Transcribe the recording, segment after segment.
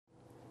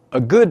A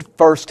good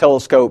first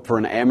telescope for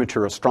an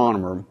amateur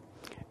astronomer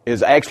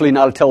is actually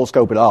not a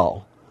telescope at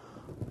all,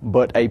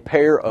 but a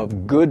pair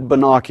of good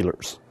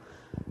binoculars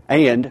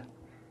and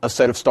a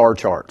set of star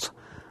charts.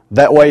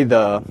 That way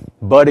the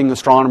budding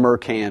astronomer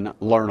can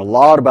learn a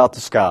lot about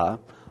the sky,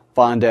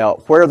 find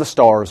out where the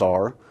stars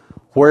are,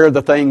 where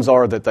the things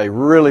are that they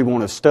really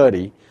want to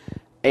study,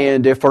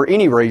 and if for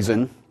any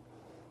reason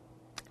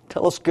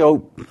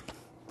telescope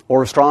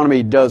or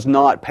astronomy does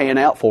not pan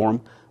out for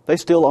them, they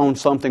still own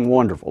something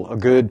wonderful, a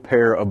good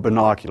pair of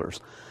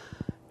binoculars.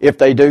 If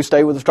they do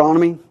stay with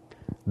astronomy,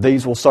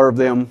 these will serve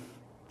them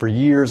for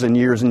years and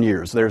years and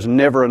years. There's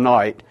never a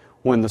night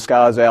when the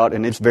sky's out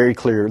and it's very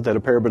clear that a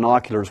pair of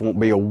binoculars won't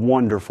be a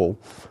wonderful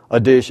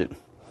addition.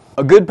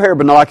 A good pair of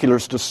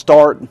binoculars to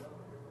start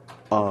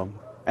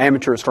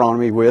amateur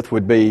astronomy with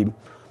would be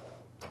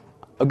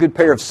a good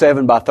pair of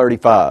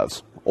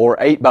 7x35s or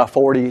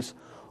 8x40s,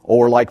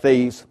 or like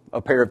these,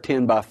 a pair of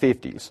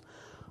 10x50s.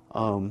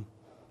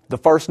 The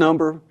first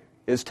number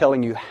is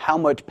telling you how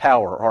much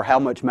power or how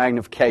much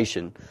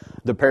magnification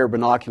the pair of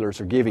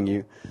binoculars are giving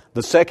you.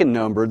 The second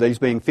number, these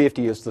being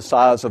 50, is the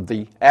size of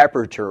the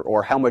aperture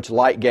or how much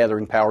light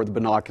gathering power the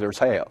binoculars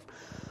have.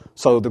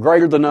 So the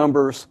greater the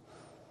numbers,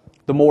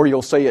 the more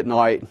you'll see at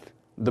night,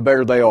 the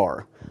better they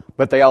are.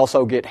 But they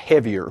also get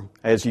heavier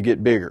as you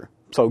get bigger.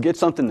 So get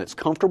something that's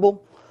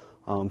comfortable,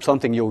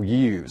 something you'll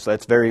use.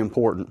 That's very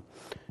important.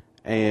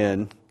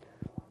 And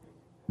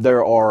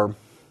there are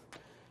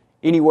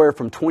anywhere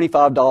from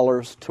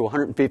 $25 to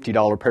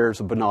 $150 pairs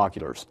of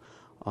binoculars.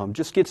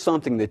 Just get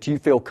something that you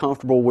feel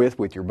comfortable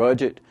with your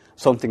budget,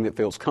 something that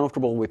feels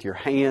comfortable with your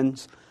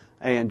hands,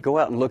 and go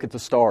out and look at the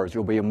stars.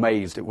 You'll be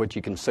amazed at what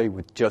you can see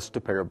with just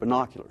a pair of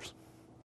binoculars.